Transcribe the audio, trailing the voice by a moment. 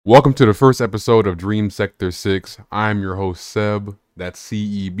Welcome to the first episode of Dream Sector 6. I'm your host, Seb. That's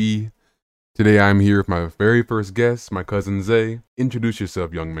C-E-B. Today I'm here with my very first guest, my cousin Zay. Introduce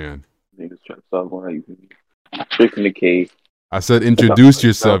yourself, young man. Niggas trying to solve on how you can tricking the cave. I said introduce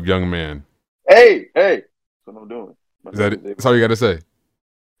yourself, young man. Hey! That's what I'm doing. Is that it? That's all you got to say?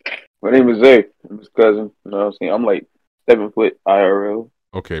 My name is Zay. I'm his cousin. You know what I'm saying? I'm like 7 foot IRL.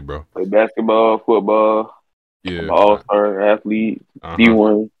 Okay, bro. Play basketball, football. Yeah. I'm an all-star athlete. Uh-huh.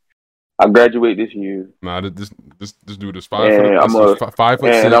 D1. I graduate this year. Nah, this dude is 5 foot. 5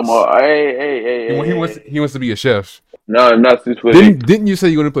 foot 6. I'm a hey. He wants to be a chef. No, I'm not 6 foot. Didn't you say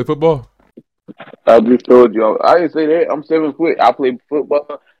you want to play football? I just told you. I didn't say that. I'm 7 foot. I play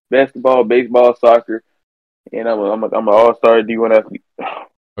football, basketball, baseball, soccer, and I'm an all-star D1 athlete.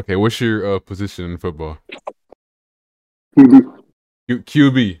 Okay, what's your position in football? QB.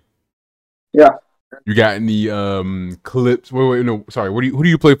 QB. Yeah. You got any clips? Wait, no, sorry. Who do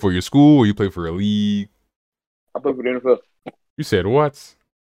you play for? Your school, or you play for a league? I play for the NFL. You said what?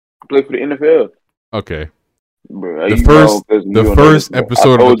 I play for the NFL. Okay. Bro, the first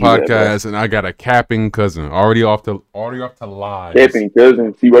episode of the podcast, and I got a capping cousin already off the live. Capping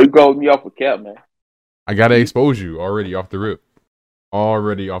cousin. See, why you called me off a cap, man? I gotta expose you already off the rip. I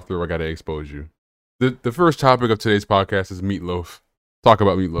gotta expose you. The first topic of today's podcast is meatloaf. Talk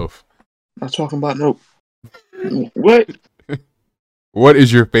about meatloaf. I'm talking about no. What? What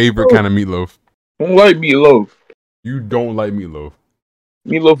is your favorite kind of meatloaf? I don't like meatloaf. You don't like meatloaf.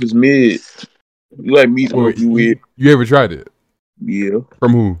 Meatloaf is mid. You like meatloaf? You ever tried it? Yeah.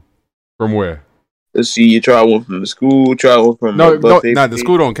 From who? From where? Let's see. You try one from the school. Try one from the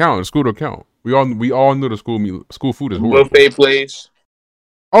school don't count. The school don't count. We all know the school food is horrible. Buffet place.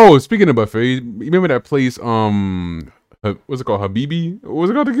 Oh, speaking of buffet, you remember that place? What's it called? Habibi? What was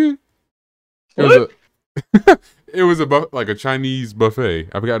it called again? It was like a Chinese buffet.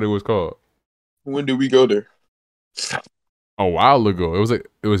 I forgot what it was called. When did we go there? A while ago.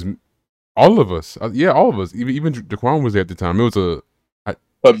 It was all of us. Yeah, all of us. Even Jaquan was there at the time. It was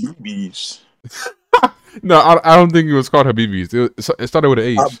Habibi's. No, I don't think it was called Habibi's. It started with an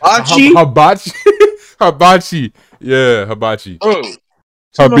H. Hibachi? Hibachi. Yeah, hibachi. Oh.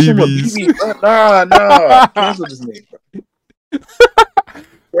 Habibi's. Nah. Cancel this name, bro.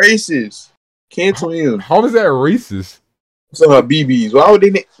 Racist. Cancel him. How is that racist? So Habibi's. Why would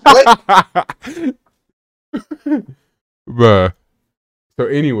they what? Bruh. So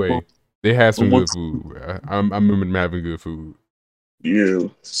anyway, they had some good food. Bruh. I remember them having good food. Yeah,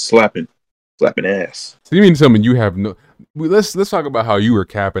 slapping ass. So you mean to tell me you have no? Let's talk about how you were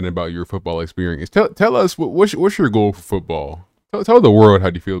capping about your football experience. Tell us what's your goal for football? Tell the world how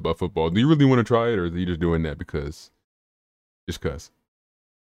do you feel about football. Do you really want to try it, or are you just doing that because? Just cause.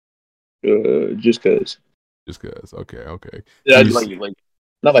 Just cause. Okay. Yeah, I just like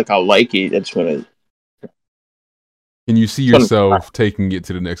not like I like it. I just want to. Can you see yourself taking it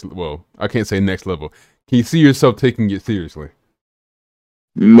to the next? Well, I can't say next level. Can you see yourself taking it seriously?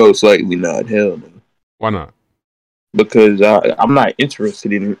 Most likely not. Hell no. Why not? Because I'm not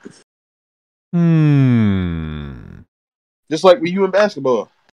interested in it. Just like with you in basketball.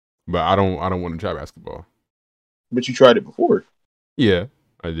 But I don't want to try basketball. But you tried it before. Yeah,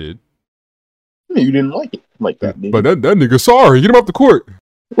 I did. You didn't like it like that, did you? But that nigga, sorry, get him off the court.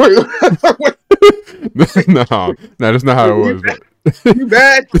 Wait. No, that's not how it was. You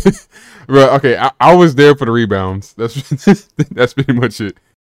bad? Right, okay, I was there for the rebounds. That's pretty much it.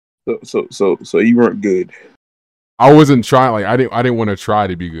 So you weren't good. I wasn't trying. Like I didn't want to try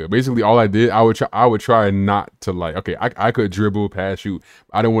to be good. Basically, all I did, I would try not to like. Okay, I could dribble, pass, shoot.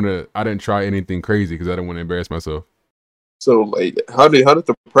 I didn't try anything crazy because I didn't want to embarrass myself. So like, how did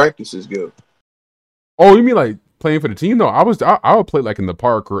the practices go? Oh, you mean like playing for the team? No, I would play like in the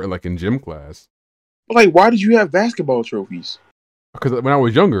park or like in gym class. Like, why did you have basketball trophies? Because when I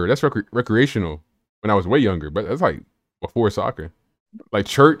was younger, that's recreational. When I was way younger, but that's like before soccer, like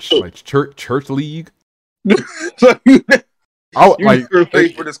church league. You never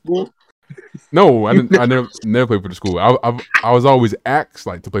played for the school? No, I didn't. I never played for the school. I was always asked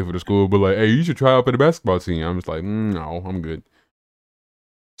like to play for the school, but like, hey, you should try out for the basketball team. I'm just like, no, I'm good.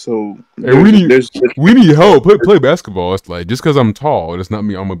 So hey, we need help. Play basketball. It's like just because I'm tall, does not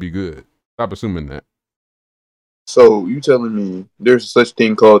mean I'm gonna be good. Stop assuming that. So you telling me there's such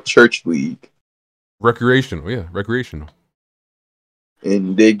thing called church league? Recreational, yeah, recreational.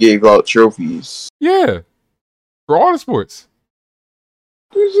 And they gave out trophies. Yeah, for all the sports.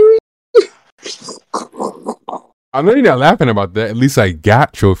 I know you're not laughing about that. At least I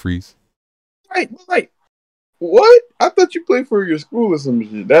got trophies. Right. What? I thought you played for your school or some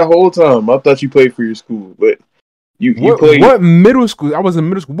shit. That whole time, I thought you played for your school. But You What played what middle school? I was in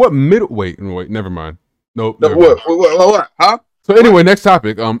middle school. What middle? Wait, never mind. Nope. no, Never mind. what? Huh? So anyway, next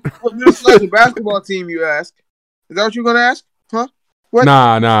topic. What middle school basketball team you ask? Is that what you're gonna ask? Huh? What?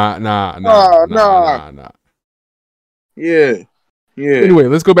 Nah. Yeah. Anyway,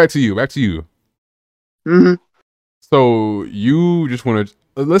 let's go back to you. Mm-hmm. So you just want to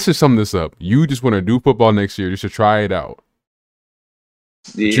let's just sum this up. You just want to do football next year just to try it out.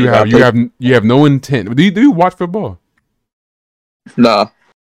 Yeah, You have no intent. Do you watch football? Nah.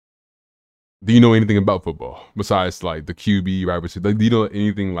 Do you know anything about football besides like the QB, wide receiver? Like, do you know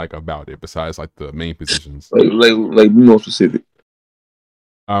anything like about it besides like the main positions? Like be more specific.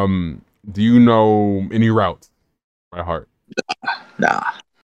 Do you know any routes by heart? Nah.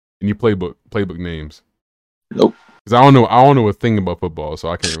 Any playbook names? Nope. Because I don't know a thing about football, so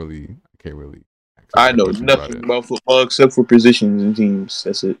I can't really. I know nothing about football except for positions and teams.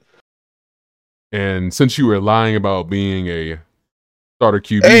 That's it. And since you were lying about being a starter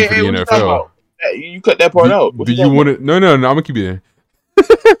QB for the NFL, you cut that part out. Do you want to? No. I'm gonna keep it in.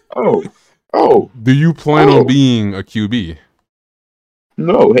 Oh. Do you plan on being a QB?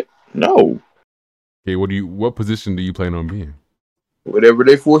 No. Okay. What position do you plan on being? Whatever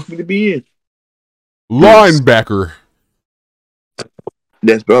they force me to be in. Linebacker.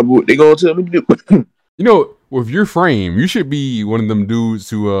 That's probably what they gonna tell me to do. You know, with your frame, you should be one of them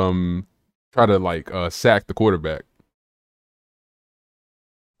dudes who try to like sack the quarterback.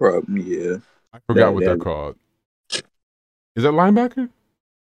 Probably, yeah. I forgot what they're called. Is that linebacker?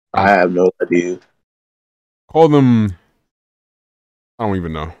 I have no idea. Call them. I don't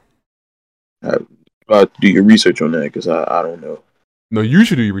even know. About to do your research on that because I don't know. No, you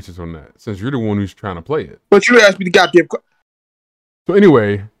should do your research on that since you're the one who's trying to play it. But you asked me the goddamn. So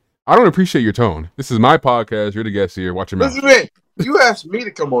anyway, I don't appreciate your tone. This is my podcast. You're the guest here. Watch your mouth. Listen, you asked me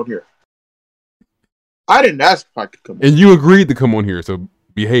to come on here. I didn't ask if I could come on. And you agreed to come on here, so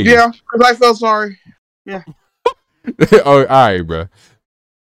behave. Yeah, because I felt sorry. Yeah. Oh, all right, bro.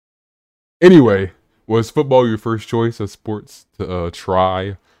 Anyway, was football your first choice of sports to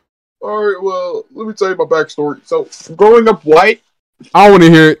try? All right, well, let me tell you my backstory. So, growing up white. I want to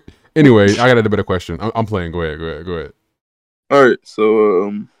hear it. Anyway, I got a better question. I'm playing. Go ahead. All right,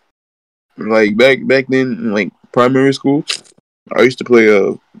 so like back then, like primary school, I used to play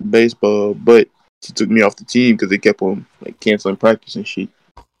baseball, but she took me off the team because they kept on like canceling practice and shit.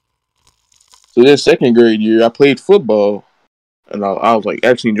 So then second grade year, I played football, and I was like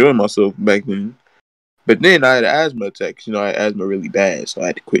actually enjoying myself back then. But then I had an asthma attack. I had asthma really bad, so I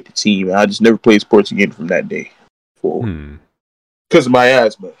had to quit the team. And I just never played sports again from that day forward because of my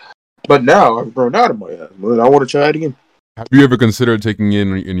asthma. But now I've grown out of my asthma, and I want to try it again. Have you ever considered taking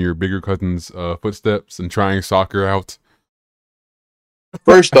in your bigger cousin's footsteps and trying soccer out?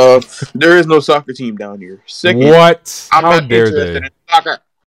 First off, there is no soccer team down here. Second, what? How dare they? In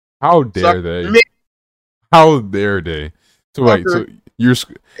How dare they? How dare they? So wait, so you're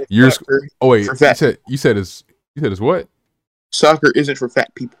oh wait, you said it's what? Soccer isn't for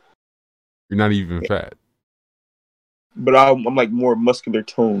fat people. You're not even fat. But I'm like more muscular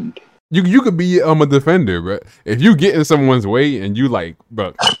toned. You could be a defender, but if you get in someone's way and you like,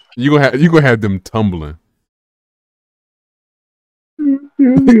 bro, you gonna have them tumbling.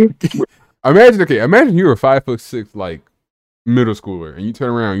 Imagine you were 5'6" like middle schooler, and you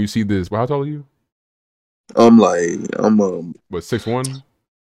turn around and you see this. Well, how tall are you? I'm what 6'1"?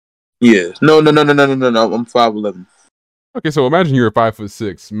 Yeah. No. I'm 5'11". Okay, so imagine you're a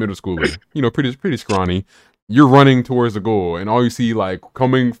 5'6" middle schooler. Pretty scrawny. You're running towards the goal, and all you see, like,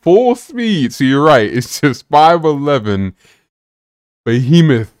 coming full speed. So you're right. It's just 5'11"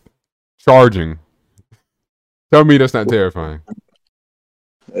 behemoth charging. Tell me that's not terrifying.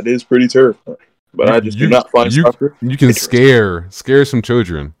 That is pretty terrifying. But I just do not find soccer. You can scare some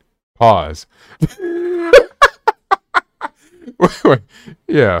children. Pause. wait.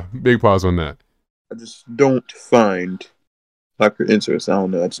 Yeah, big pause on that. I just don't find soccer interesting. I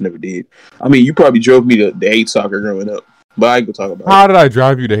don't know. I just never did. I mean, you probably drove me to hate soccer growing up, but I ain't gonna talk about How did I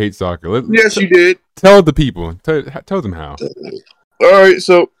drive you to hate soccer? Yes, you did. Tell the people. Tell them how. All right,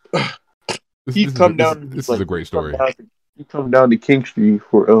 so This is a great story. He come down to King Street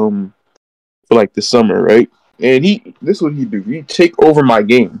for like the summer, right? And this is what he do. He take over my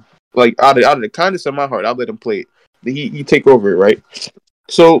game. Like out of the kindness of my heart, I'll let him play it. He take over it, right?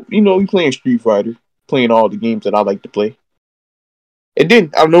 So, we playing Street Fighter, playing all the games that I like to play. And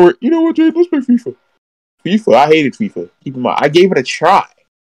then out of nowhere, you know what, Jay? Let's play FIFA. FIFA, I hated FIFA. Keep in mind, I gave it a try.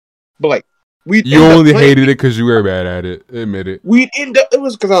 But like you only hated it because you were bad at it. Admit it. It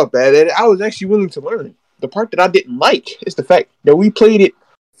was because I was bad at it. I was actually willing to learn. The part that I didn't like is the fact that we played it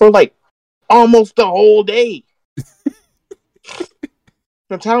for like almost the whole day.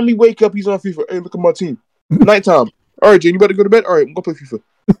 By the time we wake up, he's on FIFA. Hey, look at my team. Nighttime. All right, Jane, you better go to bed. All right, I'm gonna play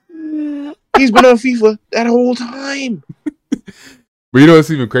FIFA. He's been on FIFA that whole time. But you know what's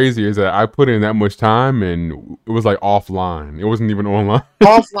even crazier is that I put in that much time and it was like offline. It wasn't even online.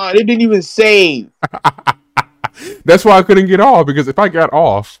 Offline. It didn't even save. That's why I couldn't get off, because if I got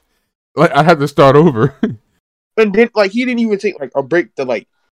off, like I had to start over. And then, like, he didn't even take like a break to like.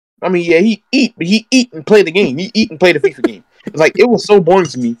 I mean, yeah, he eat and play the game. He eat and play the FIFA game. Like, it was so boring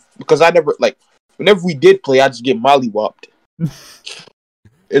to me because I never like. Whenever we did play, I just get mollywopped,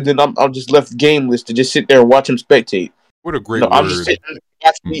 and then I'm just left gameless to just sit there and watch him spectate. What a great I'm word. just sitting there,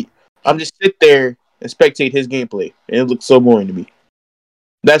 watch me. I'm just sit there and spectate his gameplay, and it looks so boring to me.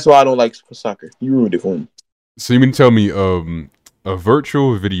 That's why I don't like soccer. You ruined it for me. So you mean to tell me a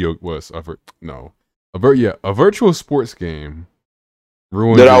virtual video was a virtual sports game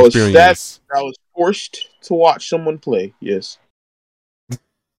ruined That your I was experience? I was forced to watch someone play. Yes.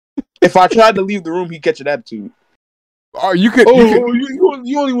 If I tried to leave the room, he'd catch an attitude. Oh, you could. You only want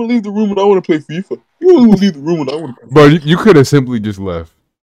to leave the room when I want to play FIFA. You only want to leave the room when I want to play. Bro, you could have simply just left.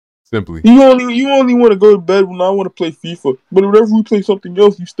 Simply. You only want to go to bed when I want to play FIFA. But whenever we play something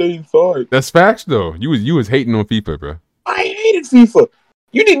else, you stay inside. That's facts though. You was hating on FIFA, bro. I hated FIFA.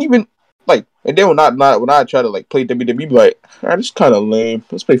 You didn't even like. And then when I try to like play WWE, be like, this is kind of lame.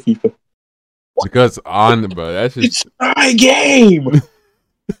 Let's play FIFA. Because bro, that's just. It's my game.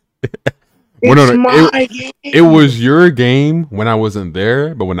 It was your game when I wasn't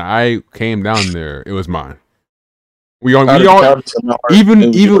there, but when I came down there, it was mine. We all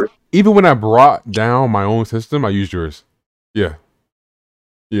even when I brought down my own system, I used yours. Yeah.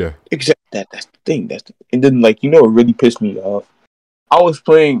 Exactly. That's the thing. And then like it really pissed me off. I was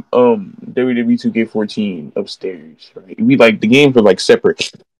playing WWE 2K14 upstairs. Right? We like the games were like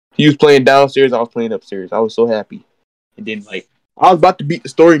separate. He was playing downstairs. I was playing upstairs. I was so happy. And then like I was about to beat the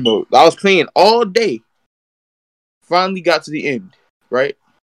story mode. I was playing all day. Finally got to the end. Right.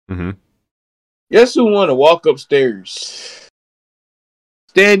 Mm-hmm. Guess who wanted to walk upstairs?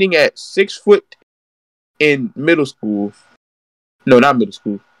 Standing at 6 foot in middle school. No, not middle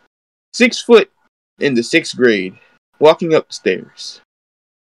school. 6 foot in the 6th grade. Walking up the stairs.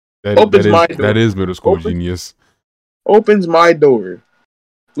 That is middle school genius. Opens my door.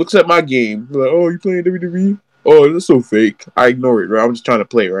 Looks at my game. Like, oh, you playing WWE? Oh, that's so fake. I ignore it, right? I'm just trying to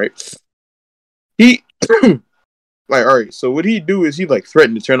play, right? He... Like, all right, so what he do is he like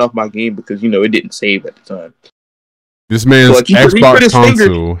threatened to turn off my game because it didn't save at the time. This man's Xbox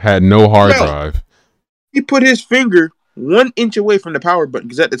console had no hard drive. He put his finger 1 inch away from the power button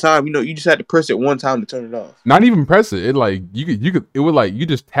because at the time, you just had to press it one time to turn it off. Not even press it. It like you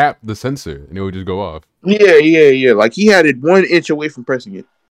just tap the sensor and it would just go off. Yeah. Like he had it 1 inch away from pressing it.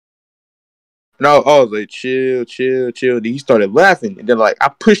 And I was like, chill. Then he started laughing, and then like I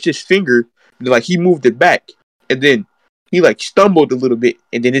pushed his finger, and then, like he moved it back. And then he like stumbled a little bit,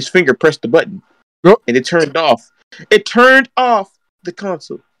 and then his finger pressed the button, and it turned off. It turned off the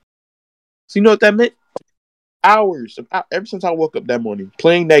console. So you know what that meant? Hours. Ever since I woke up that morning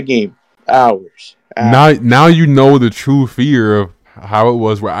playing that game, hours. Now you know the true fear of how it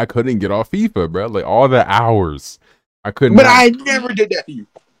was where I couldn't get off FIFA, bro. Like all the hours I couldn't. But I never did that to you.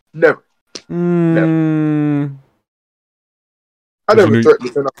 Never. Never. I never threatened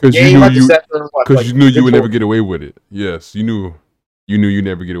to turn off the game. Because you knew you would never get it. away with it. Yes, you knew you'd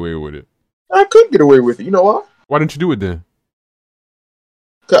never get away with it. I couldn't get away with it. You know why? Why didn't you do it then?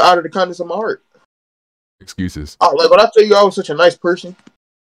 Cause out of the kindness of my heart. Excuses. Oh, like when I tell you I was such a nice person.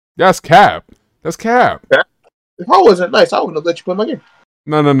 That's cap. That's cap. If I wasn't nice, I wouldn't have let you play my game.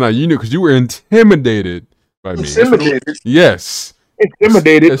 No. You knew because you were intimidated by me. Intimidated. Yes.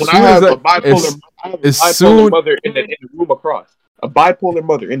 Intimidated when I have a bipolar mother in the room across. A bipolar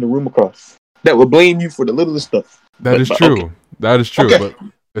mother in the room across that will blame you for the littlest stuff. That is true. Okay. That is true. Okay. But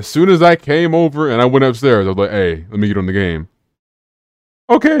as soon as I came over and I went upstairs, I was like, "Hey, let me get on the game."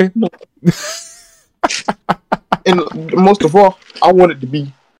 Okay. No. And most of all, I wanted to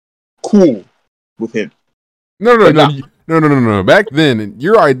be cool with him. No. Back then,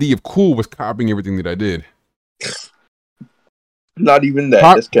 your idea of cool was copying everything that I did. Not even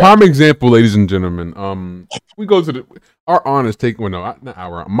that. Prime example, ladies and gentlemen. We go to our aunt is taking. Well, no, not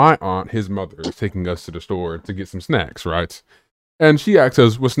our aunt. My aunt, his mother, is taking us to the store to get some snacks, right? And she asks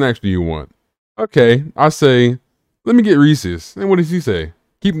us, "What snacks do you want?" Okay, I say, "Let me get Reese's." And what does he say?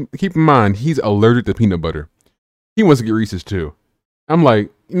 Keep in mind, he's allergic to peanut butter. He wants to get Reese's too. I'm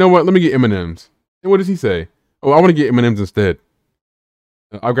like, you know what? Let me get M&Ms. And what does he say? Oh, I want to get M&Ms instead.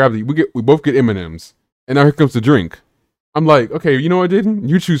 I'll grab we both get M&Ms. And now here comes the drink. I'm like, okay, you know what, Jaden?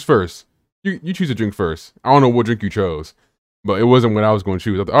 You choose first. You choose a drink first. I don't know what drink you chose. But it wasn't what I was going to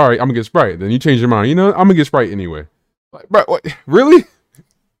choose. I thought, all right, I'm gonna get Sprite. Then you change your mind. You know, I'm gonna get Sprite anyway. Like, bro, what? Really?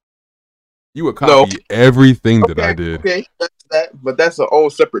 You would copy everything that I did. Okay, that's that. But that's a whole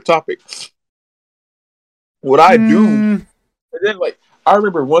separate topic. What I do, and then like I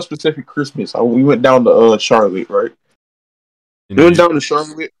remember one specific Christmas, we went down to Charlotte, right? We went down to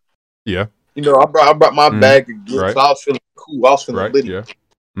Charlotte. Yeah. You know, I brought my bag of gifts. Right. So I was feeling cool. I was feeling litty. Yeah.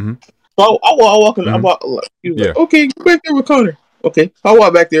 Mm-hmm. So I walk in. He was like, okay, go back there with Connor. Okay. So I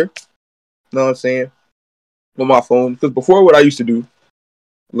walk back there. Know what I'm saying? With my phone. Because before, what I used to do,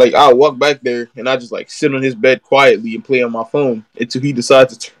 like, I'll walk back there and I just, like, sit on his bed quietly and play on my phone until he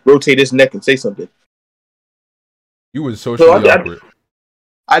decides to rotate his neck and say something. You was socially awkward.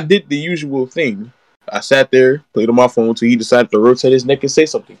 I did the usual thing. I sat there, played on my phone until he decided to rotate his neck and say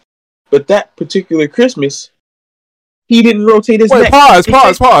something. But that particular Christmas, he didn't rotate his neck. Pause.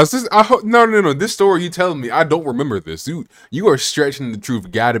 No. This story you telling me, I don't remember this. You are stretching the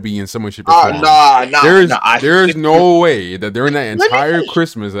truth. Got to be in someone shape or form. There's no way that during that entire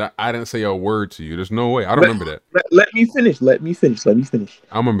Christmas that I didn't say a word to you. There's no way. I don't remember that. Let me finish.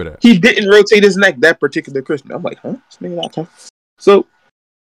 I remember that. He didn't rotate his neck that particular Christmas. I'm like, huh? This nigga not talking. So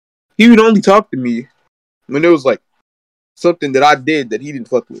he would only talk to me when there was like something that I did that he didn't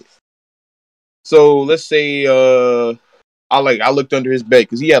fuck with. So let's say I looked under his bed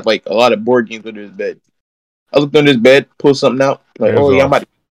because he had like a lot of board games under his bed. I looked under his bed, pulled something out, like, oh yeah, I'm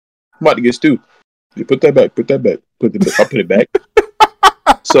about to get stewed. You put that back. I'll put it back.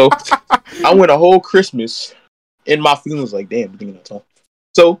 So I went a whole Christmas in my feelings like, damn, thinking that time.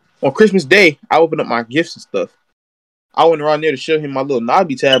 So on Christmas Day, I opened up my gifts and stuff. I went around there to show him my little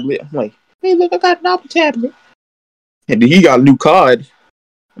Nobby tablet. I'm like, hey, look, I got a Nobby tablet. And then he got a new card.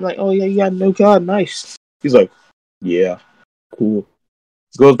 I'm like, oh yeah, you got a new card, nice. He's like, yeah, cool.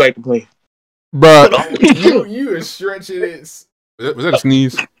 Goes back to playing. But you are stretching it. Was that a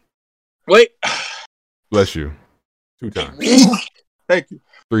sneeze? Wait. Bless you. 2 times. Thank you.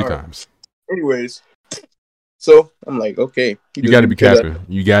 3 times. Anyways, so I'm like, okay. You got to be capping.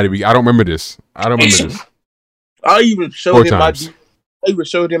 You got to be. I don't remember this. I even showed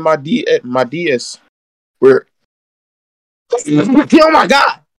him my DS. Where? Oh my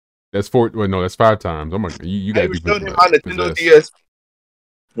god. That's 4. Well, no, that's 5 times. Oh my god. You got to be. I showed him my Nintendo DS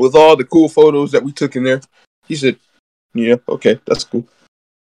with all the cool photos that we took in there. He said, "Yeah, okay, that's cool."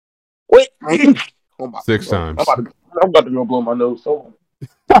 Wait. 6 times. I'm about to go blow my nose. So.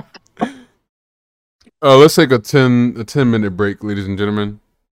 Let's take a 10-minute break, ladies and gentlemen.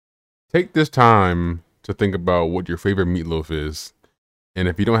 Take this time to think about what your favorite meatloaf is. And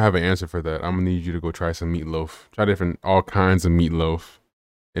if you don't have an answer for that, I'm going to need you to go try some meatloaf. Try all kinds of meatloaf.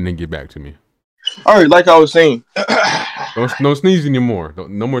 And then get back to me. All right, like I was saying. No sneezing anymore.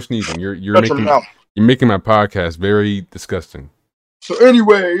 No more sneezing. You're making my podcast very disgusting. So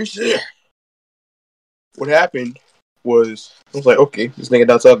anyways, what happened was, I was like, okay, this nigga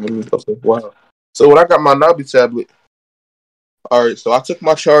not talking to me. I was like, wow. So when I got my Nobby tablet, all right, so I took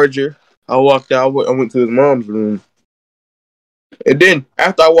my charger. I walked out. I went to his mom's room. And then,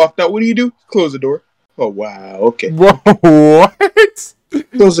 after I walked out, what do? Close the door. Oh, wow, okay. What?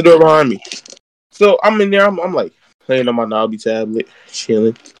 Close the door behind me. So I'm in there. I'm like playing on my Nobby tablet,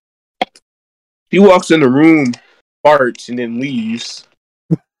 chilling. He walks in the room, farts, and then leaves.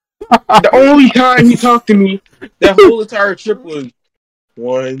 The only time he talked to me that whole entire trip was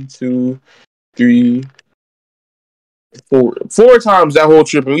 1, 2, 3, 4. 4 times that whole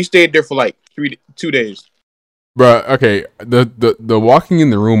trip, and we stayed there for like 2 days. Bruh, okay, the walking in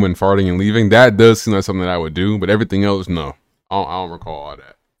the room and farting and leaving, that does seem like something that I would do, but everything else, no. I don't recall all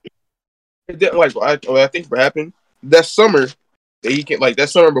that. It didn't, like, I think what happened that summer, that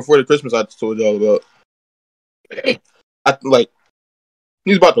summer before the Christmas I told y'all about. He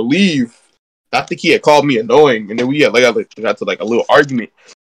was about to leave. I think he had called me annoying, and then we got to like a little argument.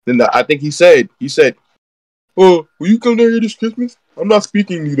 Then I think he said, "Oh, will you come down here this Christmas? I'm not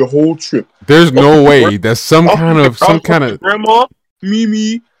speaking to you the whole trip." There's no way that's some kind of grandma,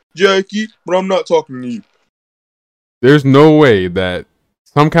 Mimi, Jackie, but I'm not talking to you. There's no way that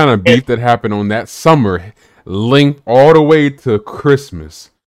some kind of beef that happened on that summer linked all the way to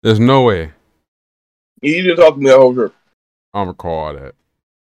Christmas. There's no way. He didn't talk to me the whole trip. I don't recall all that.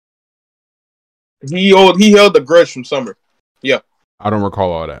 He held the grudge from summer. Yeah. I don't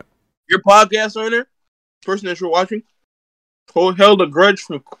recall all that. Your podcast owner, person that you're watching, held a grudge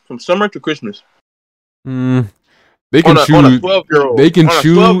from summer to Christmas. They can choose. On a 12-year-old. They can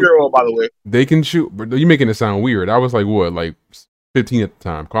choose. 12-year-old, by the way. They can shoot. But you're making it sound weird. I was like 15 at the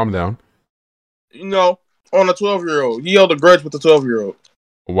time. Calm down. On a 12-year-old, he held a grudge with a 12-year-old.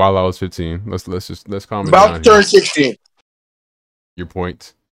 While I was 15, let's calm it down. About to turn 16. your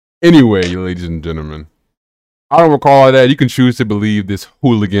point. Anyway, ladies and gentlemen, I don't recall that. You can choose to believe this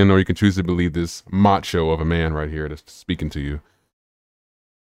hooligan, or you can choose to believe this macho of a man right here that's speaking to you.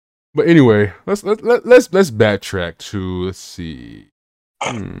 But anyway, let's backtrack to, let's see.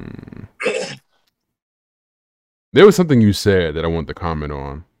 There was something you said that I want to comment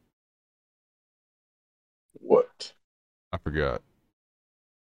on. What? I forgot.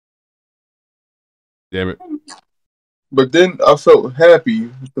 Damn it. But then I felt happy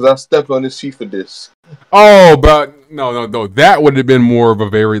because I stepped on this FIFA disc. Oh, but no. That would have been more of a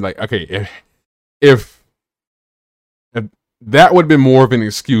very, like, okay, if that would have been more of an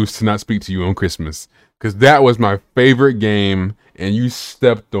excuse to not speak to you on Christmas, because that was my favorite game, and you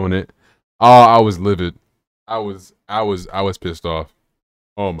stepped on it. Oh, I was livid. I was pissed off.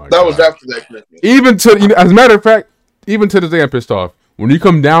 Oh my god. That was after that Christmas. Even to, as a matter of fact, even to this day, I'm pissed off. When you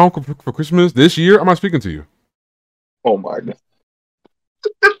come down for Christmas this year, I'm not speaking to you. Oh my god.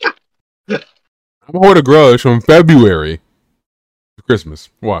 I'm gonna hold a grudge from February to Christmas.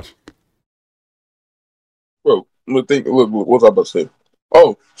 Watch. Bro, look, what was I about to say?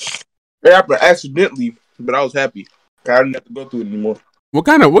 Oh, it happened accidentally, but I was happy. I didn't have to go through it anymore. What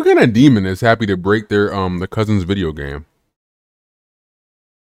kind of demon is happy to break their the cousin's video game?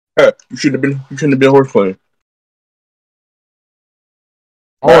 Hey, you shouldn't have been horse playing.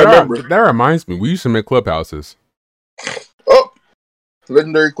 Oh, that reminds me. We used to make clubhouses. Oh,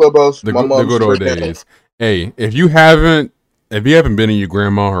 legendary clubhouse. The good old days. Hey, if you haven't been in your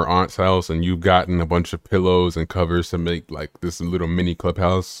grandma or aunt's house and you've gotten a bunch of pillows and covers to make like this little mini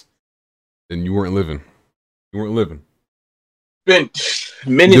clubhouse, then you weren't living. You weren't living. Spent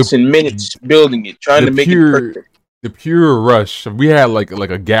minutes and minutes building it, trying to make it perfect. The pure rush. We had like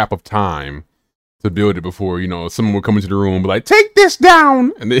a gap of time to build it before, someone would come into the room and be like, "Take this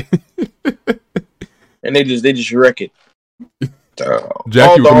down," and they just wreck it. Jackie,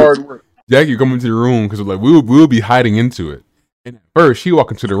 all the hard work. Jackie would come into the room because like we would be hiding into it. And at first, she'd walk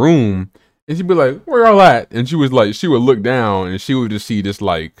into the room and she'd be like, "Where y'all at?" And she would look down and she would just see this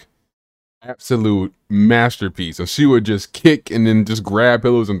like absolute masterpiece. And she would just kick and then just grab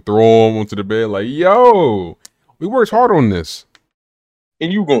pillows and throw them onto the bed like, "Yo, we worked hard on this."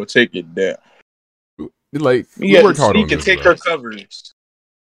 And you gonna take it down. Like, we worked hard on this. You can take her covers.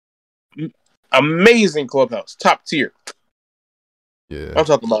 Amazing clubhouse, top tier. Yeah, I'm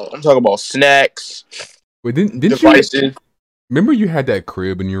talking about snacks. Wait, didn't devices. You remember you had that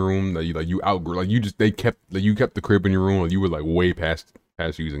crib in your room that you outgrew? Like you kept the crib in your room, and you were like way past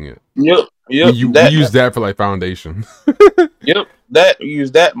using it. Yep. We used that for like foundation. Yep,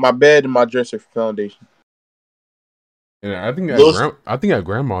 used that my bed and my dresser for foundation. And I think at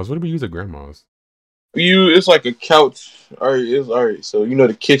grandma's. What did we use at grandma's? It's like a couch. All right. So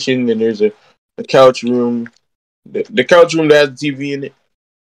the kitchen, and there's a couch room. The couch room that has the TV in it.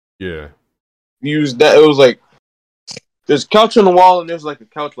 Yeah. We used that. It was like there's a couch on the wall, and there's like a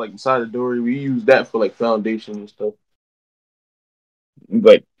couch like beside the door. We used that for like foundation and stuff.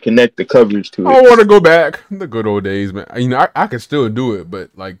 Like connect the covers to it. I want to go back the good old days, man. I could still do it,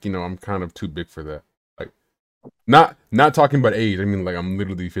 but like I'm kind of too big for that. Like, not talking about age. I mean, like I'm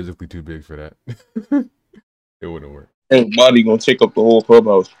literally physically too big for that. It wouldn't work. Ain't body gonna take up the whole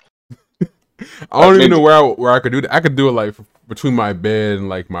clubhouse. I don't even know where I could do that. I could do it like between my bed and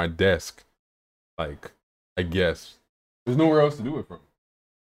like my desk. Like, I guess there's nowhere else to do it from.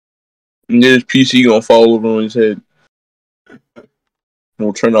 And then his PC gonna fall over on his head.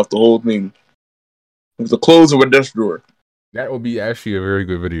 We'll turn off the whole thing. With the close of a desk drawer. That would be actually a very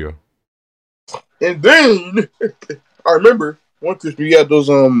good video. And then I remember one Christmas we had those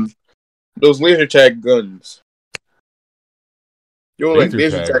laser tag guns.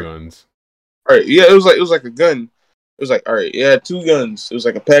 Laser tag guns. All right, yeah, it was like a gun. It was like, all right, it had 2 guns. It was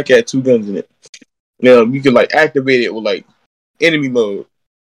like a pack had 2 guns in it. You could like activate it with like enemy mode.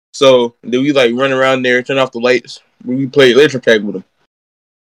 So then we like run around there, turn off the lights. We played laser tag with them.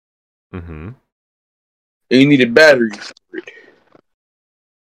 Mm-hmm. And you needed batteries.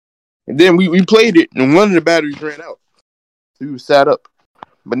 And then we played it, and one of the batteries ran out. So we sat up.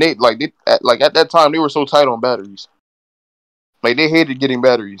 But at that time they were so tight on batteries. Like they hated getting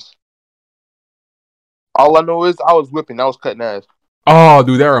batteries. All I know is I was whipping, I was cutting ass. Oh,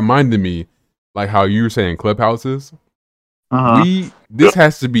 dude, that reminded me, like how you were saying clubhouses. This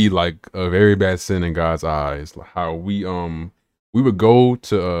has to be like a very bad sin in God's eyes. Like how we would go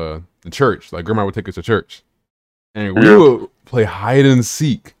to the church. Like grandma would take us to church, and we would play hide and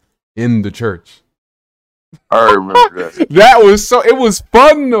seek in the church. I remember that. It was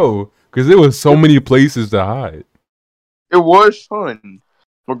fun though, because there was so many places to hide. It was fun,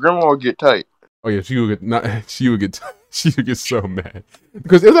 but grandma would get tight. Oh yeah, she would get She would get so mad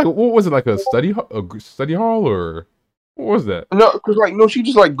because it was like, what was it, like a study hall, or what was that? No, because like no, she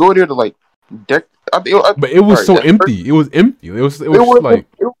just like go there to like deck. But it was so empty. It was empty. It was like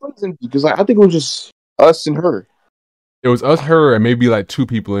it was empty because like, I think it was just us and her. it was us, her, and maybe like 2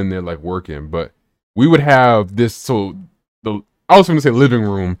 people in there like working. But we would have this. So I was going to say living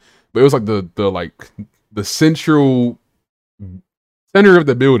room, but it was like the central center of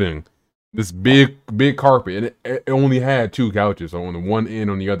the building. This big carpet, and it only had 2 couches, so on the one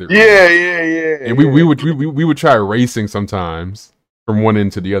end, on the other. Yeah. And we would try racing sometimes from one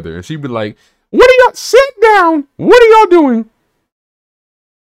end to the other, and she'd be like, "What are y'all? Sit down. What are y'all doing?"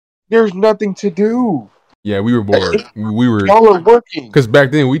 There's nothing to do. Yeah, we were bored. We were Y'all are working because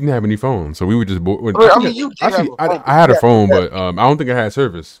back then we didn't have any phones, so we would just bored. I had a phone, but I don't think I had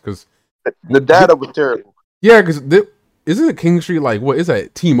service because the data was terrible. Yeah, because isn't it King Street like what is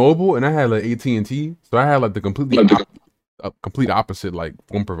that, T-Mobile, and I had like AT&T, so I had like the complete opposite like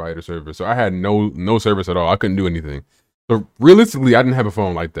phone provider service. So I had no service at all. I couldn't do anything. So realistically, I didn't have a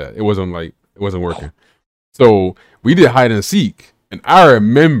phone like that. It wasn't working. So we did hide and seek, and I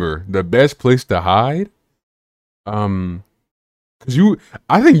remember the best place to hide. Because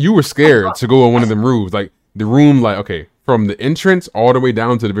I think you were scared to go in one of them rooms, like the room, like okay, from the entrance all the way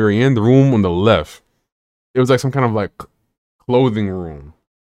down to the very end, the room on the left. It was like some kind of like clothing room.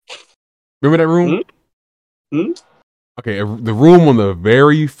 Remember that room? Mm-hmm. Okay, the room on the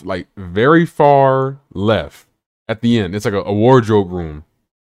very far left at the end. It's like a wardrobe room.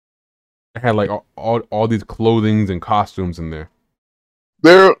 It had like all these clothings and costumes in there.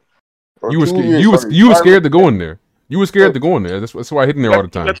 You were scared to go in there. You were scared to go in there. That's why I hid in there all the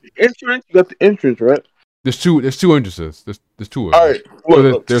time. You got the entrance, right? There's two entrances. There's 2 of them. All right.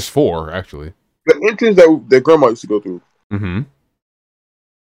 Well, there's 4 actually. The entrance that grandma used to go through. Mm-hmm.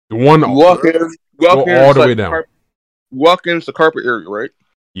 The one you walk in all the way down. Walk into the carpet area, right?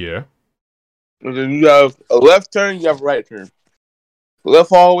 Yeah. And then you have a left turn, you have a right turn. Left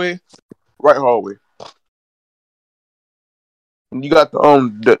hallway, right hallway. And you got the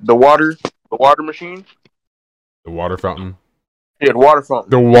water machine. The water fountain. Yeah, the water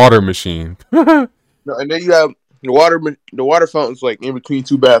fountain. The water machine. No, and then you have the water fountain's like in between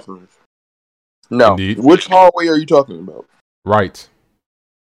 2 bathrooms. No. Indeed. Which hallway are you talking about? Right.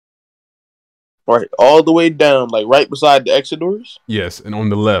 Right, all the way down, like right beside the exit doors. Yes, and on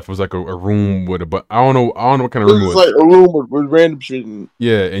the left was like a room with but I don't know what kind of room it was. Like a room with random shit.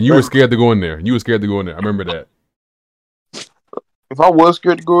 Yeah, and you were scared to go in there. I remember that. If I was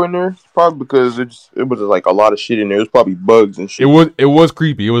scared to go in there, probably because it was like a lot of shit in there. It was probably bugs and shit. It was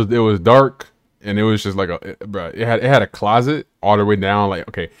creepy. It was dark, and it was just like it had a closet all the way down. Like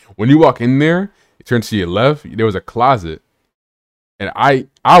okay, when you walk in there, you turn to your left. There was a closet. And I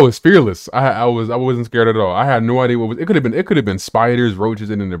was fearless. I wasn't scared at all. I had no idea what was. It could have been spiders,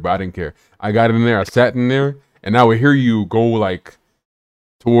 roaches in there, but I didn't care. I got in there. I sat in there, and I would hear you go like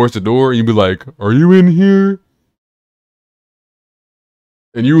towards the door, and you'd be like, "Are you in here?"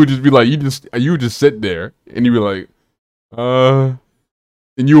 And you would just be like, you would just sit there, and you'd be like, and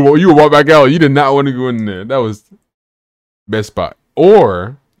you would walk back out. You did not want to go in there. That was best spot.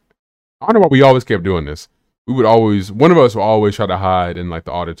 Or I don't know why we always kept doing this. One of us would always try to hide in like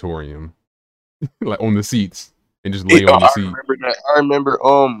the auditorium, like on the seats, and just lay on the seat. I remember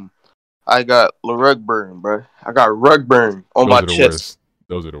I got rug burn, bro. I got rug burn on my chest.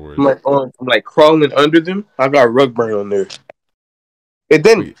 Those are the worst. I'm like crawling under them. I got rug burn on there. And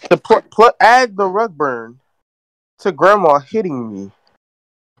then add the rug burn to grandma hitting me.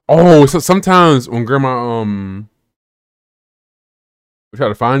 Oh, so sometimes when grandma we try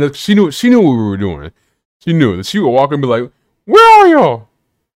to find us, she knew what we were doing. She knew that she would walk and be like, "Where are y'all?"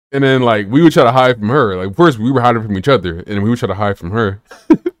 And then like we would try to hide from her. Like first we were hiding from each other, and then we would try to hide from her.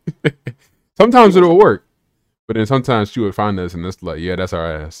 Sometimes it would work, but then sometimes she would find us, and it's like, yeah, that's our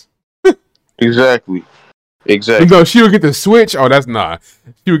ass. Exactly. No, she would get the switch. Oh, that's not.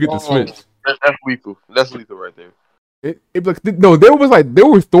 She would get the switch. That's lethal. That's lethal right there. There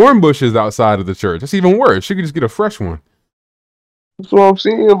were thorn bushes outside of the church. That's even worse. She could just get a fresh one. That's what I'm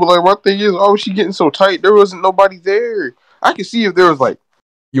saying. But like, my thing is, oh, she getting so tight. There wasn't nobody there. I could see if there was like.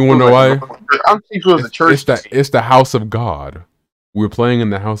 You want to know why? I see if it was a church. It's the house of God. We're playing in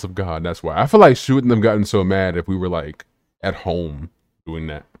the house of God. That's why. I feel like she wouldn't have gotten so mad if we were like at home doing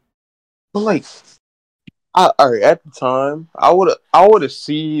that. But like, all right, at the time, I would have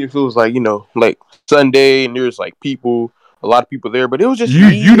seen if it was like like Sunday and there's like a lot of people there. But it was just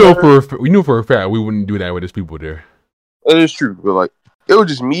we know for a fact we wouldn't do that with those people there. It is true, but like it was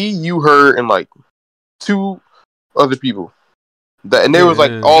just me, you, her, and like 2 other people. And they was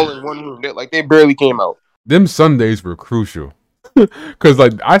like all in one room. They barely came out. them Sundays were crucial. Cause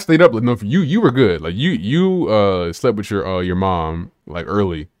like I stayed up. Like, no, for you were good. Like you slept with your mom like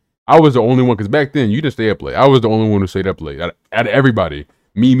early. I was the only one because back then you didn't stay up late. I was the only one who stayed up late. Out of everybody,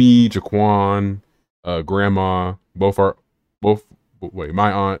 Mimi, Jaquan, Grandma,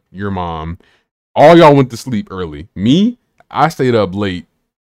 my aunt, your mom, all y'all went to sleep early. Me, I stayed up late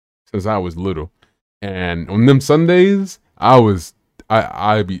since I was little, and on them Sundays, I was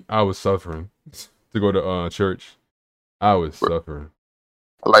suffering to go to church. I was suffering.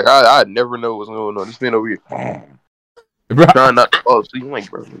 Like I never know what's going on. This man over here trying not to fall asleep. I'm like,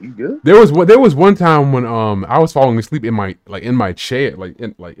 bro, you good? There was one time when I was falling asleep in my chair,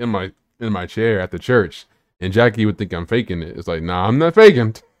 in my chair at the church, and Jackie would think I'm faking it. It's like, nah, I'm not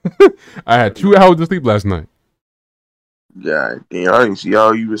faking. I had 2 hours of sleep last night. Yeah, damn, I didn't see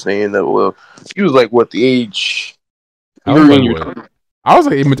how you were saying that. Well, you was like what the age? I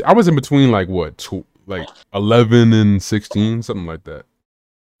was in between like what, 11 and 16, something like that.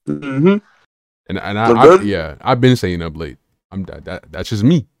 Mm-hmm. And I've been staying up late. That's just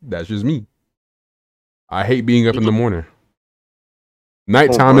me. That's just me. I hate being up in the morning.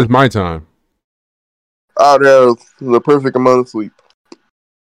 Nighttime is my time. I'd have the perfect amount of sleep.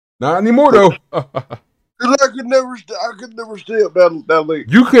 Not anymore though. Cause I could never stay up that late.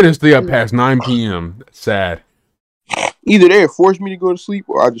 You couldn't stay up past 9 p.m. Sad. Either they force me to go to sleep,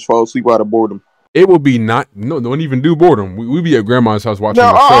 or I just fall asleep out of boredom. It would be don't even do boredom. We be at grandma's house watching a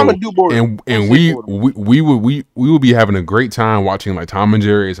show, I'm gonna do boredom. and we would be having a great time watching like Tom and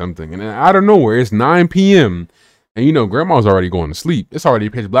Jerry or something. And then out of nowhere, it's 9 p.m. and grandma's already going to sleep. It's already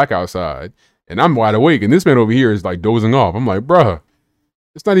pitch black outside, and I'm wide awake. And this man over here is like dozing off. I'm like, bruh,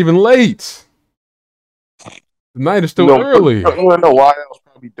 it's not even late. The night is still early. I want to know why I was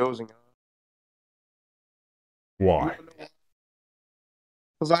probably dozing off. Why?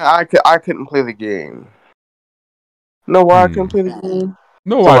 Because I couldn't play the game. Know why I couldn't play the game?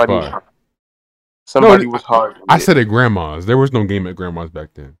 No Wi-Fi. Somebody was hard. I said at grandma's. There was no game at grandma's back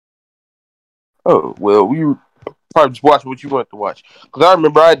then. Oh, well, we were probably just watching what you wanted to watch. Because I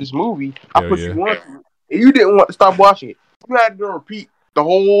remember I had this movie. I put you on, and you didn't want to stop watching it. You had to repeat the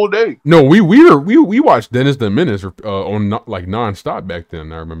whole day. No, we watched Dennis the Menace on like nonstop back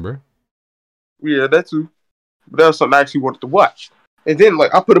then. I remember. Yeah, that too. But that was something I actually wanted to watch. And then,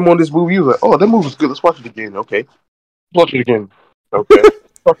 like, I put him on this movie. He was like, "Oh, that movie's good. Let's watch it again." Okay, let's watch it again. Okay,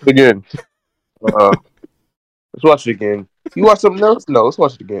 watch it again. Let's watch it again. You watch something else? No, let's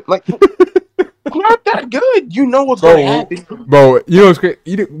watch it again. Like, it's not that good. You know what's going to happen, bro. You know it's great.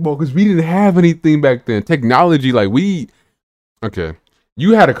 Because we didn't have anything back then. Technology, like okay.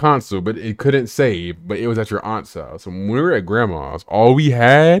 You had a console, but it couldn't save. But it was at your aunt's house. So when we were at grandma's, all we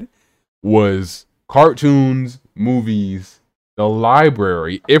had was cartoons, movies, the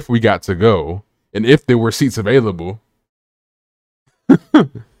library, if we got to go, and if there were seats available.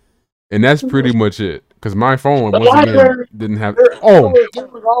 And that's pretty much it. Because my phone, once again, didn't have... There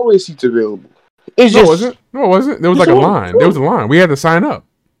was always seats available. No, it wasn't. There was like a line. There was a line. We had to sign up.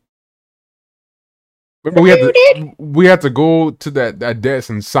 Remember, we had to go to that desk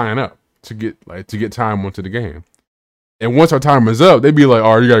and sign up to get time onto the game. And once our time was up, they'd be like,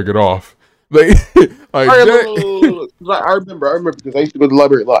 "All right, you gotta get off." Like, I remember because I used to go to the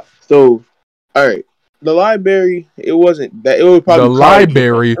library a lot. So, all right, the library, it wasn't that. It was probably the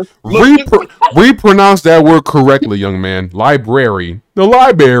library. Repronounce that word correctly, young man. Library. The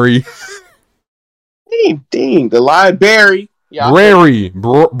library. Dang, the library. Yeah, library.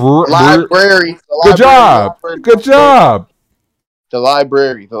 Good job. Good job. The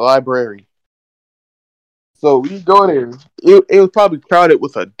library. So we go there. It was probably crowded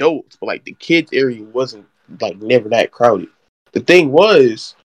with adults, but like the kids area wasn't like never that crowded. The thing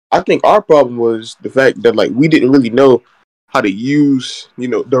was, I think our problem was the fact that like we didn't really know how to use,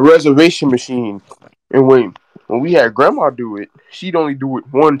 the reservation machine. And when we had grandma do it, she'd only do it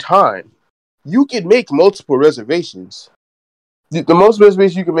one time. You could make multiple reservations. The most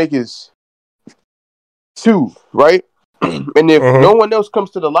reservations you can make is 2, right? And if no one else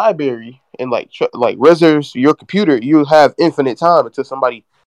comes to the library and like reserves your computer, you'll have infinite time until somebody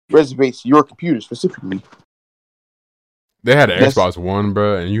reservates your computer specifically. They had an Xbox One,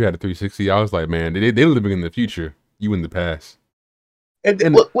 bro, and you had a 360. I was like, man, they living in the future. You in the past. And they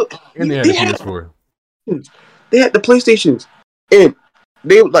had the PS4. They had the PlayStations, and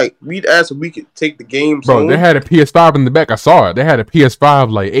we'd ask if we could take the games. Bro, they had a PS5 in the back. I saw it. They had a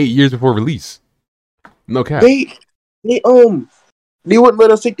PS5 like 8 years before release. No cap. They wouldn't let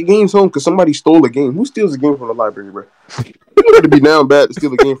us take the games home because somebody stole a game. Who steals a game from the library, bro? You got to be down bad to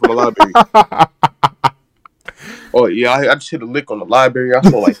steal a game from the library. Oh yeah, I just hit a lick on the library. I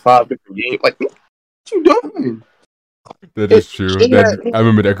saw like 5 different games. Like, What you doing? That is true. I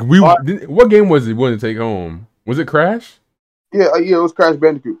remember that. What game was it? Wanted to take home? Was it Crash? Yeah, it was Crash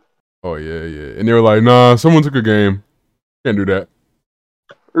Bandicoot. Oh yeah. And they were like, "Nah, someone took a game. Can't do that."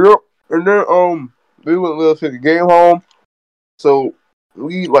 Yep. And then they wouldn't let us take a game home, so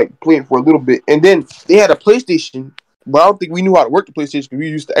we like played for a little bit. And then they had a PlayStation, but I don't think we knew how to work the PlayStation because we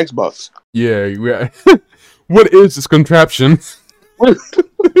used the Xbox. Yeah. What is this contraption?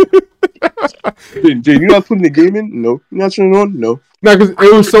 Jay, you not putting the game in? No. You not turning it on? No. No, because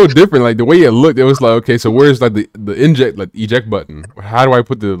it was so different. Like the way it looked, it was like, okay, so where's like the eject button? How do I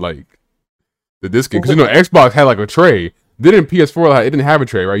put the disc in? Because Xbox had like a tray. Didn't PS4 it didn't have a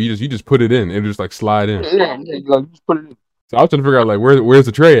tray, right? You just put it in. It just like slide in. Yeah, you just put it in. So I was trying to figure out like where's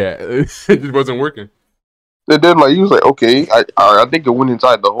the tray at? It just wasn't working. And then like he was like, okay, I think it went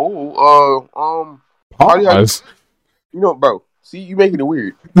inside the hole. Pause. Bro. See, you making it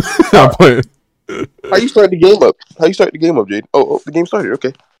weird. I'm playing. How you start the game up? Jade? Oh, the game started.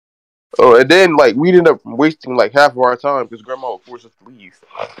 Okay. Oh, and then like we ended up wasting like half of our time because Grandma would force us to leave.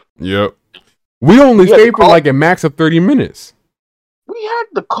 Yep. We only stayed for like a max of 30 minutes. We had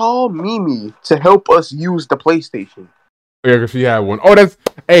to call Mimi to help us use the PlayStation. Yeah, because she had one. Oh,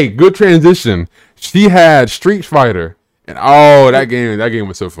 good transition. She had Street Fighter, and that game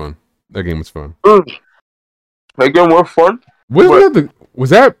was so fun. That game was fun. That game was fun.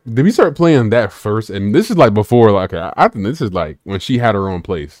 Did we start playing that first? And this is like before, like I think this is like when she had her own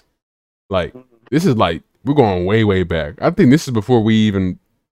place. Like this is like we're going way, way back. I think this is before we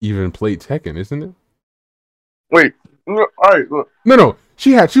even played Tekken, isn't it? Wait, all right. Look. No.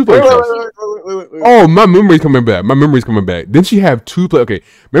 She had two places. Wait. Oh, my memory's coming back. Didn't she have two play? Okay,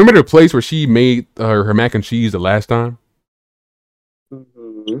 remember the place where she made her mac and cheese the last time?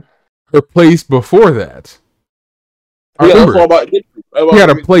 Mm-hmm. Her place before that. I remember. She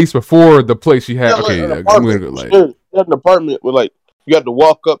had a place before the place she had. She had an apartment with like you had to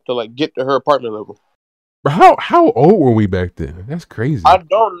walk up to like get to her apartment level. But how old were we back then? That's crazy. I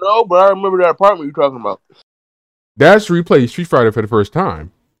don't know, but I remember that apartment you're talking about. That's where we played Street Fighter for the first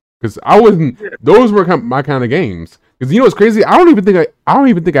time. Because I wasn't. Those were my kind of games. Because what's crazy? I don't even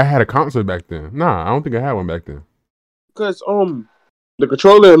think I had a console back then. Nah, I don't think I had one back then. Because the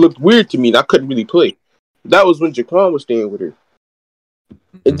controller looked weird to me, and I couldn't really play. That was when Jacon was staying with her.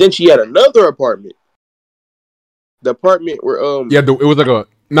 And then she had another apartment. The apartment where it was like it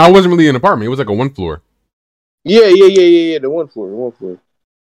wasn't really an apartment. It was like a 1 floor. Yeah. The one floor.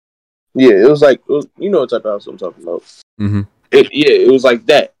 Yeah, it was like you know what type of house I'm talking about. Mm-hmm. It was like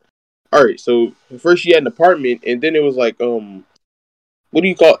that. All right, so first she had an apartment, and then it was like what do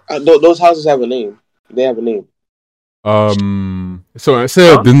you call those houses? Have a name. They have a name. So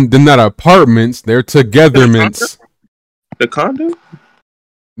instead of they're not apartments, they're togetherments. The condo?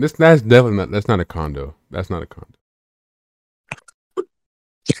 That's definitely not. That's not a condo. That's not a condo. What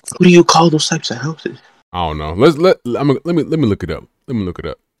do you call those types of houses? I don't know. Let me look it up.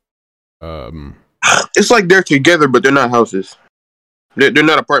 It's like they're together, but they're not houses. They're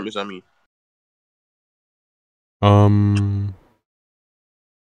not apartments. I mean.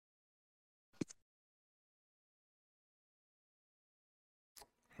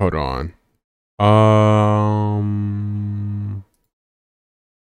 Hold on. I'm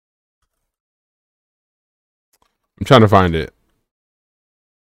trying to find it.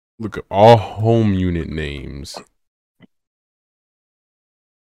 Look at all home unit names.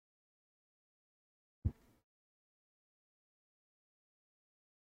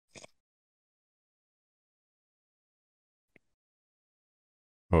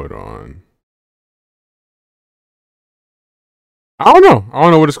 Hold on. I don't know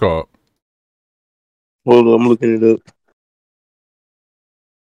what it's called. Hold on, I'm looking it up.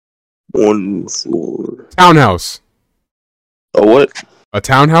 1 floor. Townhouse. A what? A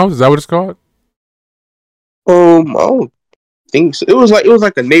townhouse? Is that what it's called? I don't think so. It was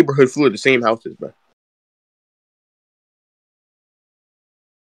like a neighborhood full of the same houses, bro.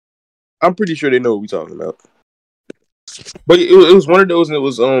 I'm pretty sure they know what we're talking about. But it was one of those, and it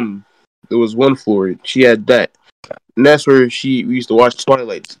was 1 floor. She had that, and that's where we used to watch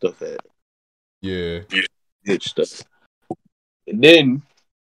Twilight stuff at. Yeah. Good stuff. And then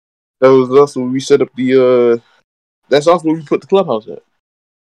that was also where we set up the. That's also where we put the clubhouse at.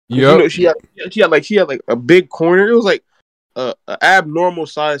 Yeah. She had like a big corner. It was like a abnormal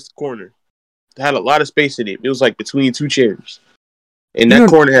sized corner. It had a lot of space in it. It was like between 2 chairs, and that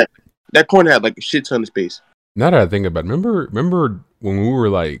corner had like a shit ton of space. Now that I think about it, remember when we were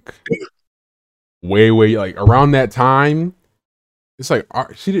like way like around that time? It's like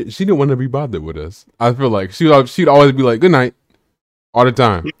she didn't want to be bothered with us. I feel like she'd always be like, "Good night." all the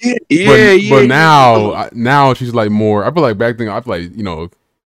time. Yeah, But now she's like more. I feel like back then, I feel like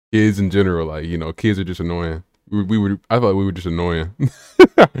kids in general, like kids are just annoying. I feel like we were just annoying.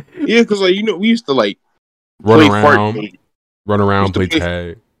 Yeah, because like we used to like run play around, play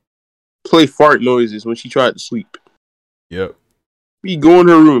tag, play fart noises when she tried to sleep. Yep. We go in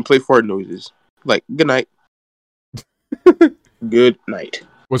her room and play fart noises. Like, good night. Good night.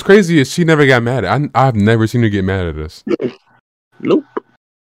 What's crazy is she never got mad. I've never seen her get mad at us. Nope.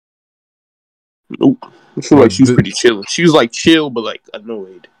 I feel like she was pretty chill. She was like chill, but like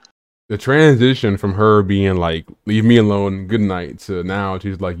annoyed. The transition from her being like, leave me alone, good night, to now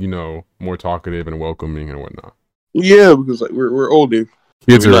she's like, more talkative and welcoming and whatnot. Yeah, because like we're older.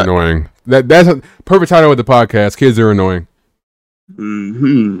 Kids are annoying. That's a perfect title of the podcast. Kids are annoying.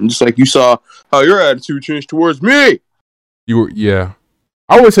 Mm-hmm. Just like you saw how your attitude changed towards me.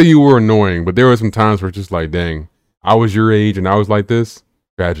 I would say you were annoying, but there were some times where it's just like, dang, I was your age and I was like this.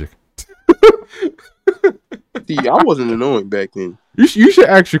 Tragic. See, I wasn't annoying back then. You should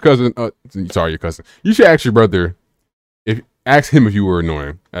ask your cousin. Sorry, your cousin. You should ask your brother. Ask him if you were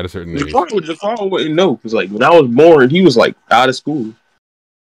annoying at a certain age. Jafar wouldn't know because, like, when I was born, he was like out of school.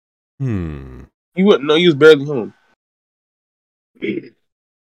 He wouldn't know. He was barely home.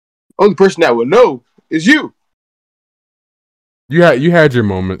 Only person that would know is you. You had your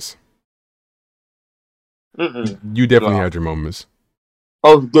moments. Mm-mm. You definitely had your moments.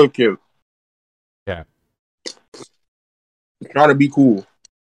 I was a good kid. Yeah. Trying to be cool.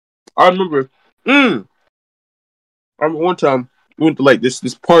 I remember one time we went to like this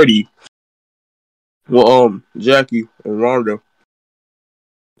party with Jackie and Rhonda.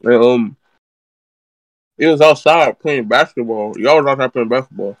 And it was outside playing basketball. Y'all was outside playing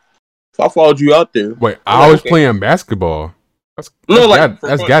basketball. So I followed you out there. Wait, I was playing basketball. That's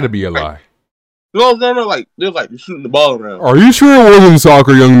got to be a lie. No, like they was like shooting the ball around. Are you sure it wasn't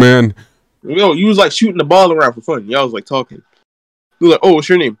soccer, young man? You was like shooting the ball around for fun. Y'all was like talking. You was like, "Oh, what's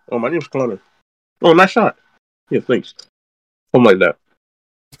your name?" "Oh, my name's Connor." "Oh, nice shot." "Yeah, thanks." Something like that.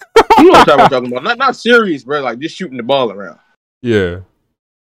 You know what I'm talking about? Not serious, bro. Like just shooting the ball around. Yeah.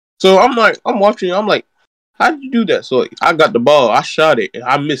 So I'm watching. I'm like, how did you do that? So like, I got the ball, I shot it, and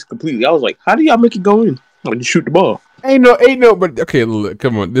I missed completely. I was like, how do y'all make it go in? Like, just shoot the ball. Ain't no. But okay, look,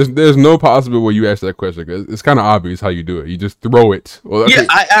 come on. There's no possible way you ask that question because it's kind of obvious how you do it. You just throw it. Well, okay. Yeah,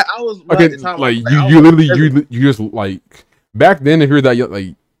 I was okay. At the time, like you just like back then. If you're that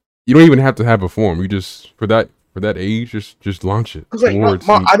like, you don't even have to have a form. You just for that age, just launch it. Like,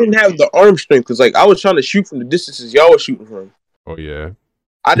 I didn't have the arm strength because like I was trying to shoot from the distances y'all were shooting from. Oh yeah.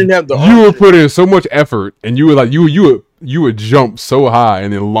 I didn't have the. You would put in so much effort, and you would like you would jump so high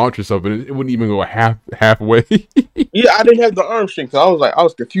and then launch yourself, and it wouldn't even go halfway. Yeah, I didn't have the arm strength. So I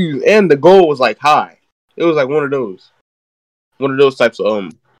was confused, and the goal was like high. It was like one of those types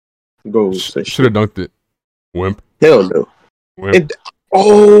of goals. Should have dunked it. Wimp. Hell no. Wimp. And,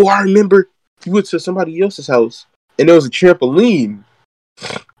 I remember you went to somebody else's house, and there was a trampoline,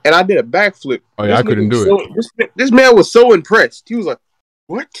 and I did a backflip. Oh yeah, I couldn't do it. This man was so impressed. He was like,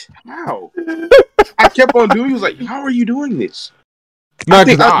 "What? How?" I kept on doing. He was like, "How are you doing this?" No,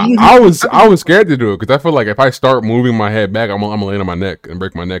 because I was scared to do it because I feel like if I start moving my head back, I'm gonna land on my neck and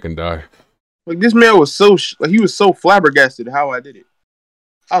break my neck and die. Like this man was he was so flabbergasted how I did it.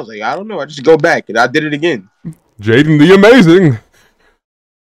 I was like, I don't know. I just go back and I did it again. Jaden the Amazing.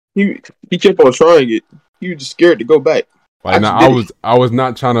 He kept on trying it. He was just scared to go back. Like I was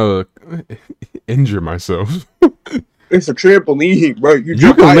not trying to injure myself. It's a trampoline, bro.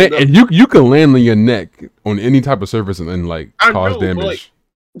 You can land on your neck on any type of surface and like cause damage. Like,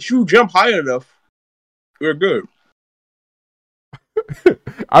 if you jump high enough, you're good.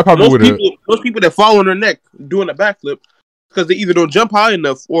 I probably would have. Most people that fall on their neck doing a backflip because they either don't jump high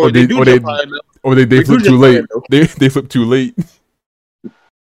enough or they jump high enough. Or they flip too late. They flip too late.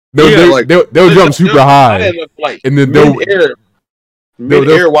 They'll jump super high, and then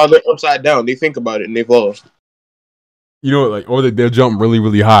mid-air while they're upside down. They think about it and they fall. You know, like, or they'll jump really,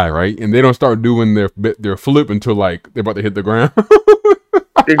 really high, right? And they don't start doing their flip until like they're about to hit the ground.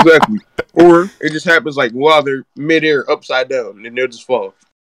 Exactly. Or it just happens like while they're midair upside down and they'll just fall.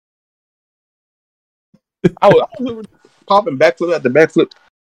 I was popping backflip at the backflip.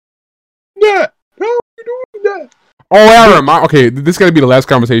 Yeah, how are you doing that? Oh, Aaron, okay, this got to be the last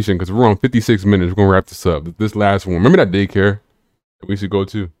conversation because we're on 56 minutes. We're gonna wrap this up. This last one. Remember that daycare that we should go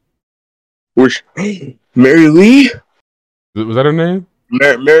to? Which Mary Lee? Was that her name?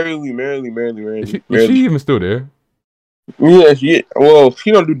 Mary Lee. Is she even still there? Yeah, she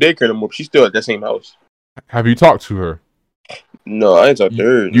don't do daycare no more. She's still at that same house. Have you talked to her? No, I ain't talk to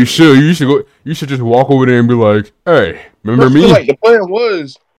her. You should. You should go. You should just walk over there and be like, "Hey, remember But me?" like the plan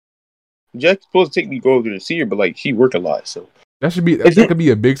was, Jack's supposed to take me go over to see her, but like she work a lot, so That should be. That could be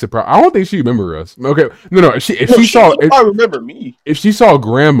a big surprise. I don't think she remember us. Okay, no. If she saw, I remember me. if she saw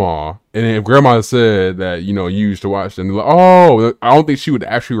Grandma, and if Grandma said that you used to watch them, like, oh, I don't think she would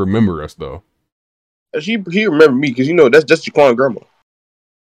actually remember us though. He remember me because that's just Jaquan Grandma.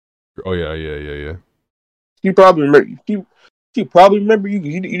 Oh yeah. She probably remember. She probably remember you.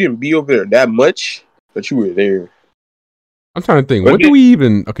 You didn't be over there that much, but you were there. I'm trying to think. But What do we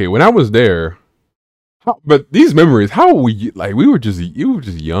even? Okay, when I was there, but these memories, how were we? Like we were just, you were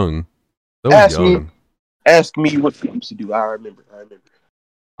just young. So young. Ask me what we used to do. I remember.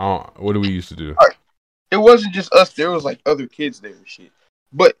 What do we used to do? All right. It wasn't just us. There was like other kids there and shit.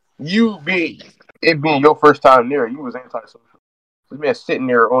 But it being your first time there, you was antisocial. This man sitting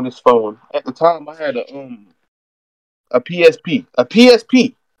there on his phone. At the time, I had a PSP,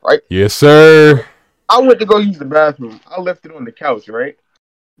 right? Yes, sir. I went to go use the bathroom. I left it on the couch, right?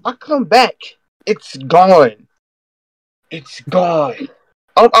 I come back. It's gone. I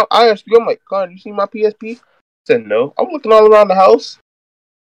asked you, I'm like, God, you see my PSP? I said, no. I'm looking all around the house.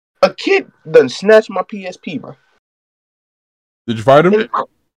 A kid done snatched my PSP, bro. Did you find him?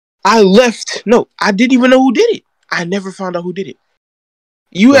 I left. No, I didn't even know who did it. I never found out who did it.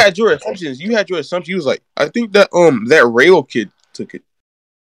 You had your assumptions. You was like, I think that Rail kid took it.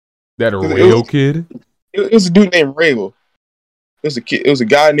 That Rail kid? It was a dude named Rail. It was a kid. It was a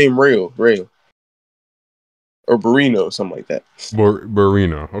guy named Rail. Or Barino, or something like that.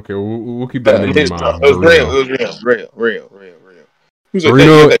 Barino. Okay, we'll keep that name in mind. It was Rail.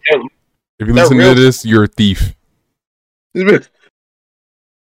 Barino, if you listen to this, you're a thief.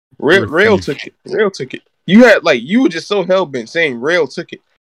 Rail took it. You were just so hell-bent saying Rail took it.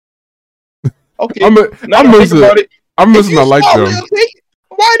 Okay. I'm missing not like them.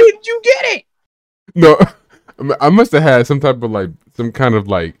 Why didn't you get it? No, I must have had some kind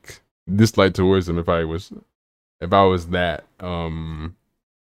of dislike towards him if I was that so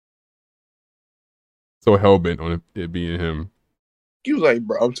hell-bent on it being him. He was like,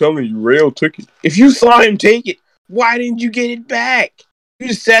 bro, I'm telling you, Rail took it. If you saw him take it, why didn't you get it back? You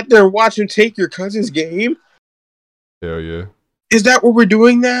just sat there and watched him take your cousin's game? Hell yeah. Is that what we're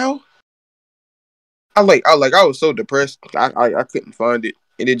doing now? I was so depressed. I couldn't find it.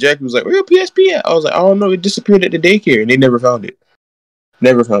 And then Jackie was like, where your PSP at? I was like, oh no, it disappeared at the daycare. And they never found it.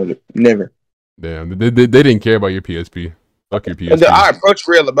 Never found it. Never. Damn, they didn't care about your PSP. Fuck your PSP. And then I approached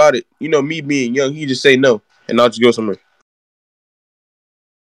Rail about it. Me being young, he just say no. And I'll just go somewhere.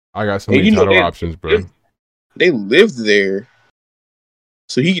 I got so many title options, bro. They lived there.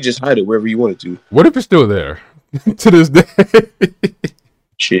 So he could just hide it wherever he wanted to. What if it's still there? To this day?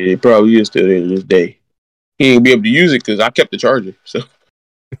 Shit, it probably is still there to this day. He ain't be able to use it because I kept the charger. So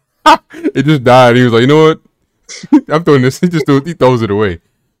it just died. He was like, you know what? I'm throwing this. He throws it away.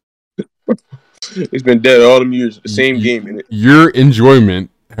 It's been dead all them years. The same game in it. Your enjoyment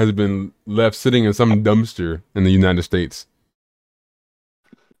has been left sitting in some dumpster in the United States.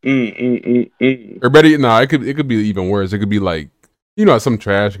 Or better, it could be even worse. It could be like, some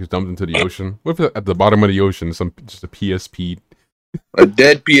trash gets dumped into the ocean. What if at the bottom of the ocean, just a PSP, a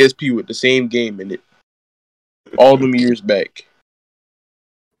dead PSP with the same game in it, all them years back.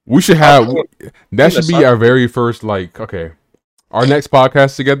 We should have that. Should be our very first. Our next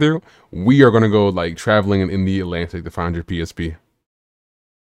podcast together. We are gonna go traveling in the Atlantic to find your PSP.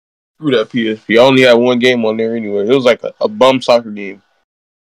 Screw that PSP. I only had one game on there anyway. It was like a bum soccer game.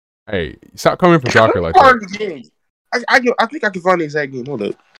 Hey, stop coming for soccer like that. Game. I think I can find the exact game. Hold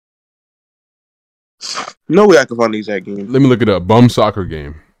up. No way I can find the exact game. Let me look it up. Bum soccer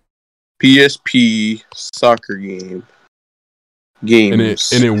game. PSP soccer game.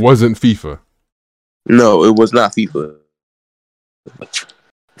 Games. And it wasn't FIFA. No, it was not FIFA.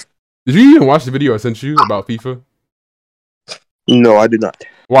 Did you even watch the video I sent you about FIFA? No, I did not.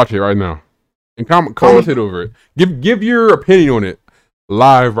 Watch it right now. And commentate over it. Give your opinion on it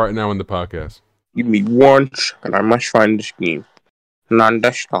live right now in the podcast. Give me one and I must find this game.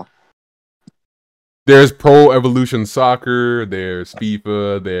 There's Pro Evolution Soccer, there's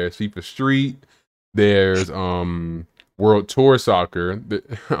FIFA Street, there's World Tour Soccer,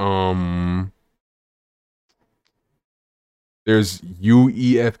 there's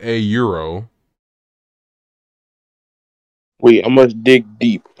UEFA Euro. Wait, I must dig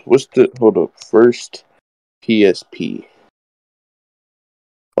deep. Hold up, first PSP.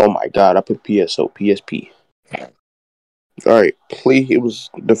 Oh my god, I put PSP. Alright, it was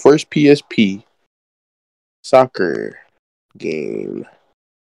the first PSP soccer game.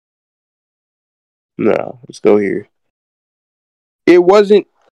 No, let's go here. It wasn't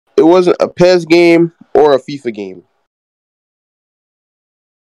a PES game or a FIFA game.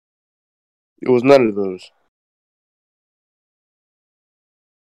 It was none of those.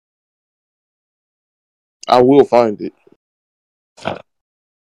 I will find it.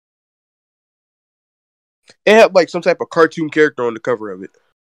 It had like some type of cartoon character on the cover of it.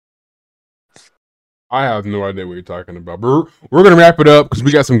 I have no idea what you're talking about. But we're gonna wrap it up because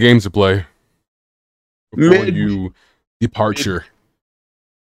we got some games to play before you departure.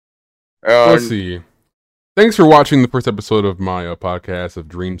 Let's see. Thanks for watching the first episode of my podcast of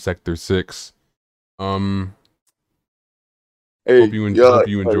Dream Sector 6. Hey, Hope you enjoyed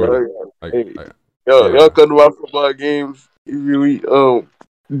it. Y'all come to my football games. You really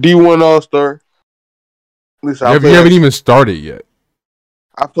D1 All-Star. Listen, You haven't even started yet.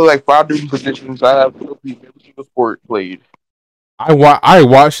 I feel like 5 different positions. I have every single sport played. I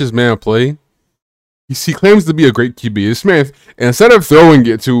watched this man play. He claims to be a great QB. This man, instead of throwing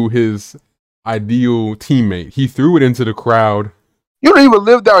it to his ideal teammate, he threw it into the crowd. You don't even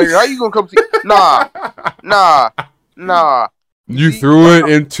live down here. How you gonna come see? Nah. You threw it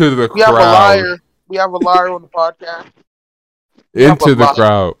into the crowd. We have a liar on the podcast. Into the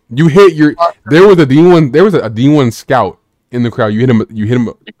crowd. You hit your. There was a D1. There was a D1 scout in the crowd. You hit him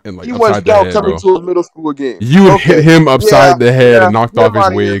in like upside the head, coming to a middle school game. You hit him upside the head and knocked off his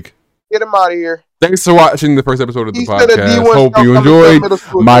wig. Get him out of here. Thanks for watching the first episode of the podcast. Hope you enjoyed.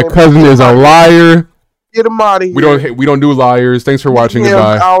 My cousin is a liar. Get him out of here. We don't do liars. Thanks for watching.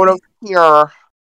 Goodbye. Out of here.